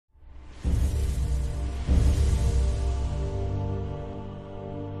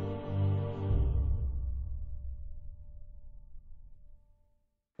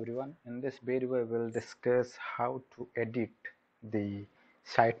Everyone, in this video we will discuss how to edit the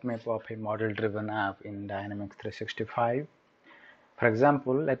sitemap of a model-driven app in Dynamics 365. For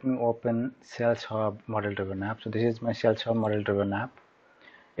example, let me open Sales Hub model-driven app. So this is my Sales Hub model-driven app.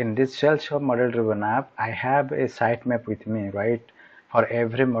 In this Sales Hub model-driven app, I have a sitemap with me, right? For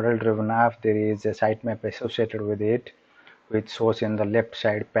every model-driven app, there is a sitemap associated with it, which shows in the left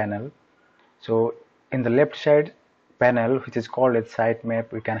side panel. So in the left side panel, which is called a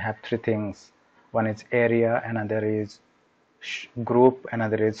sitemap, we can have three things. One is area, another is group,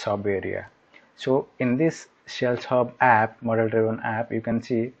 another is sub area. So in this Sales Hub app, model driven app, you can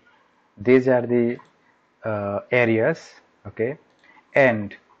see these are the areas, okay,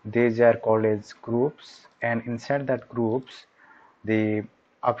 and these are called as groups, and inside that groups the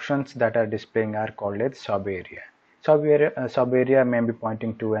options that are displaying are called as sub area. Sub area may be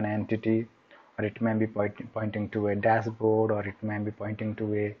pointing to an entity, or it may be pointing to a dashboard, or it may be pointing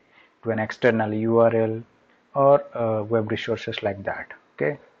to an external URL or web resources like that.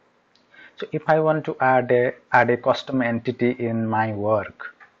 Okay, so if I want to add a custom entity in my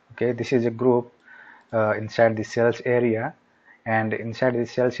work, okay, this is a group inside the sales area, and inside the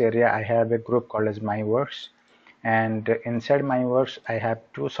sales area I have a group called as my works, and inside my works I have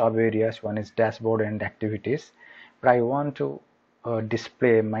two sub areas. One is dashboard and activities, but I want to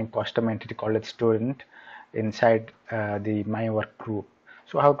display my custom entity called as student inside the my work group.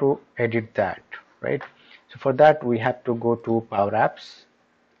 So how to edit that, right? So for that we have to go to Power Apps,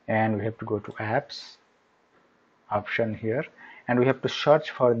 and we have to go to apps option here, and we have to search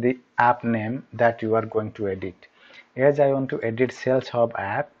for the app name that you are going to edit. As I want to edit Sales Hub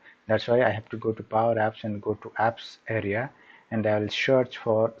app, that's why I have to go to Power Apps and go to apps area, and I will search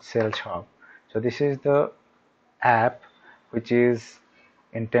for Sales Hub. So this is the app which is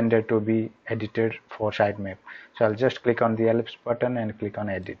intended to be edited for sitemap. So I'll just click on the ellipse button and click on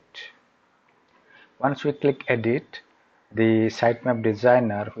edit. Once we click edit, the sitemap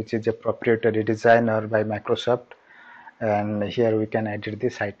designer, which is a proprietary designer by Microsoft, and here we can edit the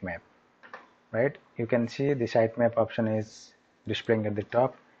sitemap, right? You can see the sitemap option is displaying at the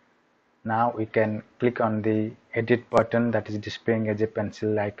top. Now we can click on the edit button that is displaying as a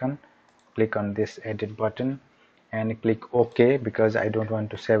pencil icon. Click on this edit button and click OK, because I don't want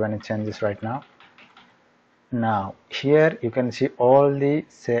to save any changes right now. Now here you can see all the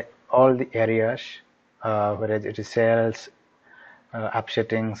areas, whereas it is sales, app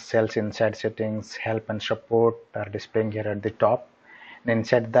settings, sales insight settings, help and support are displaying here at the top. And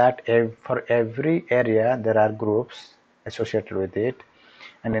inside that, for every area there are groups associated with it,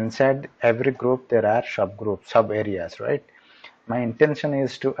 and inside every group there are subgroups, sub areas, right? My intention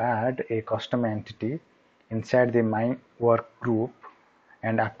is to add a custom entity inside the my work group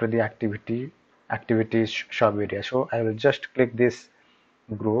and after the activities sub area. So I will just click this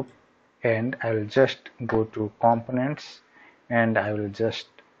group and I will just go to components, and I will just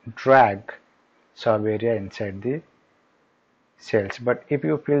drag sub area inside the sales. But if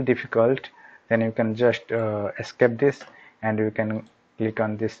you feel difficult, then you can just escape this, and you can click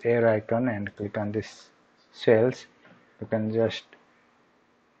on this arrow icon and click on this sales. You can just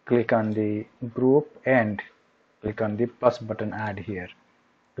click on the group and click on the plus button, add here,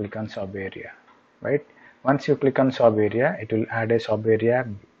 click on sub area, right? Once you click on sub area, it will add a sub area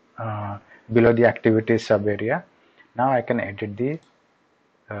below the activities sub area. Now I can edit the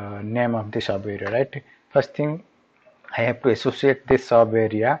name of the sub area, right? First thing, I have to associate this sub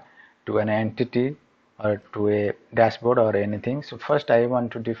area to an entity or to a dashboard or anything. So first I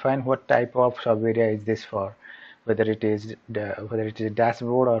want to define what type of sub area is this for, whether it is a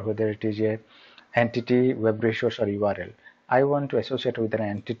dashboard or whether it is a entity, web resource or URL. I want to associate with an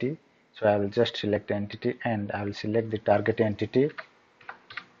entity, so I will just select entity and I will select the target entity.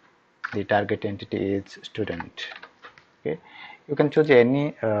 The target entity is student. Okay, you can choose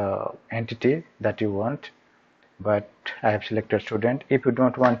any entity that you want, but I have selected student. If you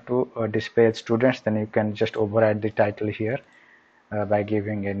don't want to display students, then you can just override the title here by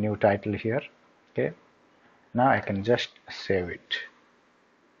giving a new title here. Okay, now I can just save it.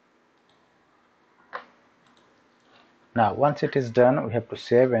 Now once it is done, we have to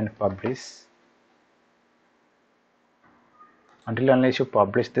save and publish. Until unless you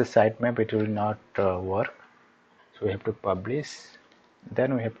publish this sitemap, it will not work. So we have to publish,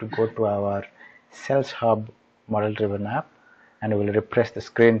 then we have to go to our Sales Hub model driven app, and we will refresh the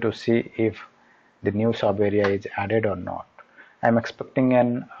screen to see if the new sub area is added or not. I'm expecting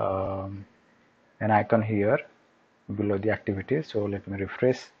an icon here below the activities, so let me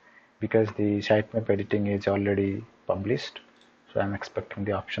refresh, because the sitemap editing is already published, so I'm expecting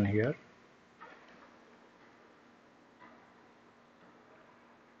the option here.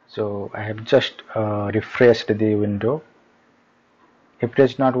 So I have just refreshed the window. If it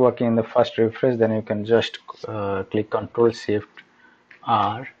is not working in the first refresh, then you can just click Ctrl Shift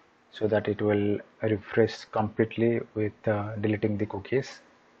R so that it will refresh completely with deleting the cookies.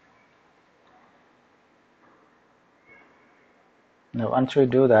 Now once we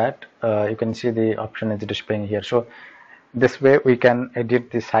do that, you can see the option is displaying here. So this way we can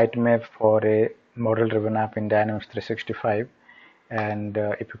edit the sitemap for a model driven app in Dynamics 365, and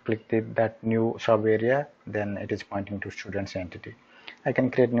if you click that new sub area, then it is pointing to students entity. I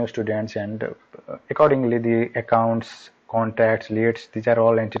can create new students, and accordingly the accounts, contacts, leads, these are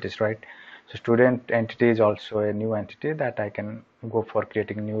all entities, right? So student entity is also a new entity that I can go for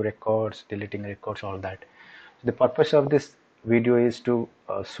creating new records, deleting records, all that. So the purpose of this video is to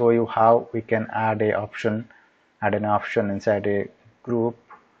show you how we can add an option inside a group,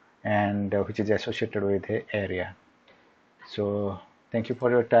 and which is associated with a area. So thank you for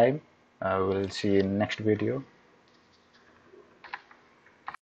your time. We'll see you in next video.